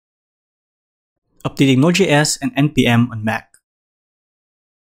updating NodeJS and NPM on Mac.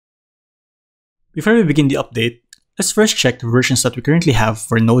 Before we begin the update, let's first check the versions that we currently have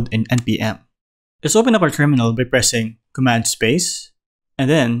for Node and NPM. Let's open up our terminal by pressing Command Space and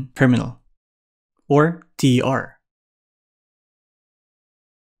then Terminal, or TER.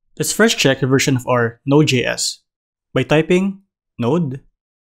 Let's first check the version of our Node.js by typing node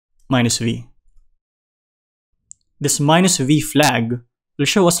 -v. This -v flag will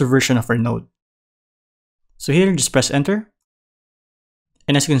show us the version of our node. So here, just press enter.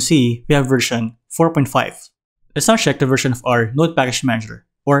 And as you can see, we have version 4.5. Let's now check the version of our Node Package Manager,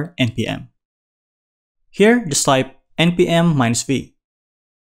 or NPM. Here, just type npm -v.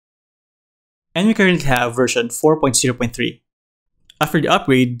 And we currently have version 4.0.3. After the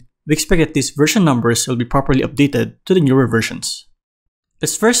upgrade, we expect that these version numbers will be properly updated to the newer versions.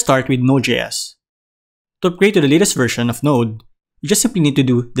 Let's first start with Node.js. To upgrade to the latest version of Node, you just simply need to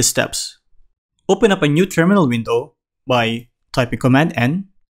do these steps. Open up a new terminal window by typing Command N.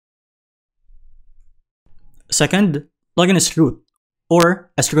 Second, log in as root,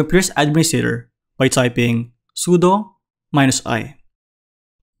 or as your computer's administrator by typing sudo -i.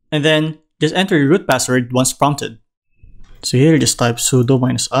 And then, just enter your root password once prompted. So here, just type sudo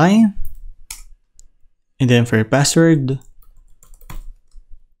 -i. And then for your password.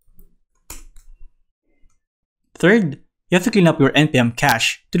 Third, you have to clean up your NPM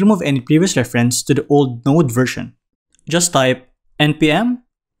cache to remove any previous reference to the old Node version. Just type npm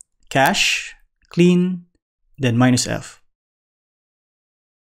cache clean, then -f.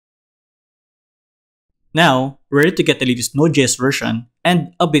 Now, we're ready to get the latest Node.js version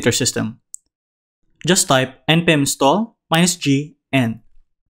and update our system. Just type npm install -g n.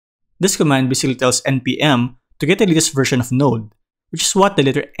 This command basically tells npm to get the latest version of Node, which is what the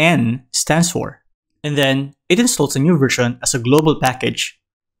letter N stands for. And then, it installs a new version as a global package,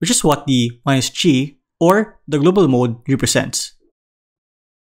 which is what the -g, or the global mode, represents.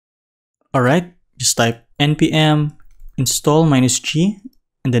 Alright, just type npm install -g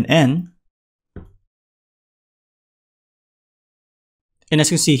and then n. And as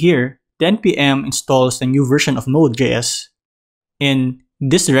you can see here, the npm installs the new version of Node.js in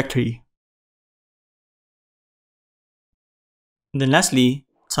this directory. And then lastly,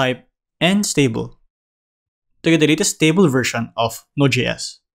 type nstable to get the latest stable version of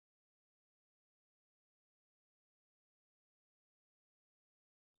Node.js.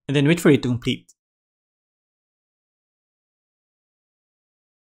 And then wait for it to complete.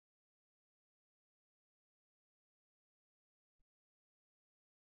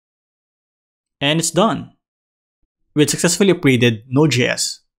 And it's done. We had successfully upgraded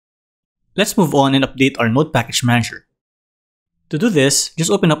Node.js. Let's move on and update our Node Package Manager. To do this,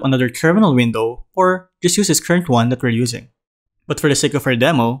 just open up another terminal window or just use this current one that we're using. But for the sake of our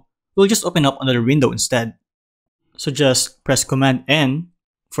demo, we'll just open up another window instead. So just press Command N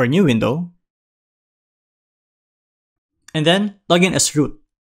for a new window. And then log in as root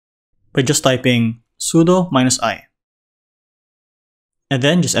by just typing sudo -i. And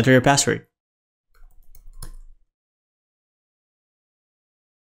then just enter your password.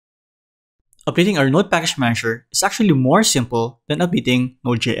 Updating our Node Package Manager is actually more simple than updating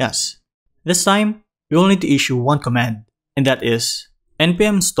Node.js. This time, we only need to issue one command, and that is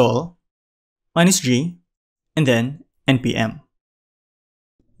npm install -g and then npm.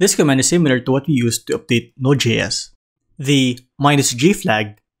 This command is similar to what we used to update Node.js. The -g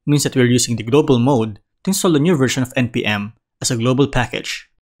flag means that we're using the global mode to install the new version of npm as a global package.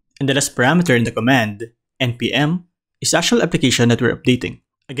 And the last parameter in the command, npm, is the actual application that we're updating.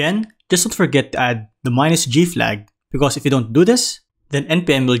 Again, just don't forget to add the -g flag, because if you don't do this, then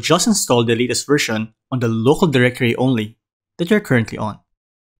npm will just install the latest version on the local directory only that you're currently on.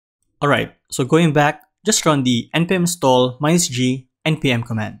 Alright, so going back, just run the npm install -g npm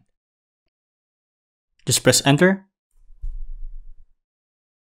command. Just press enter.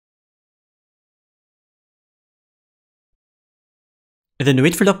 And then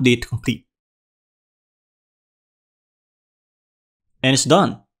wait for the update to complete. And it's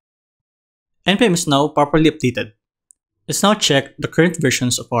done. NPM is now properly updated. Let's now check the current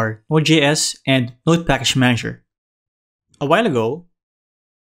versions of our Node.js and Node Package Manager. A while ago,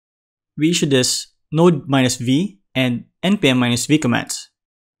 we issued this node -v and npm -v commands.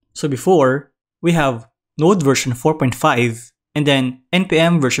 So before, we have Node version 4.5 and then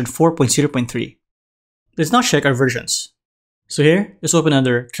npm version 4.0.3. Let's now check our versions. So here, let's open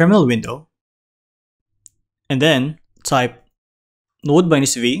another terminal window. And then type node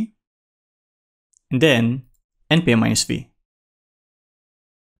 -v and then npm -v.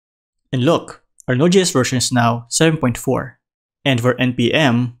 And look, our Node.js version is now 7.4, and for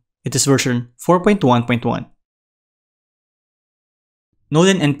npm, It is version 4.1.1. Node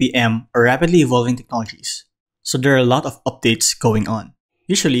and NPM are rapidly evolving technologies, so there are a lot of updates going on.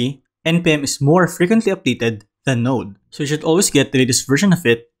 Usually, NPM is more frequently updated than Node, so you should always get the latest version of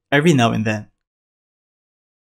it every now and then.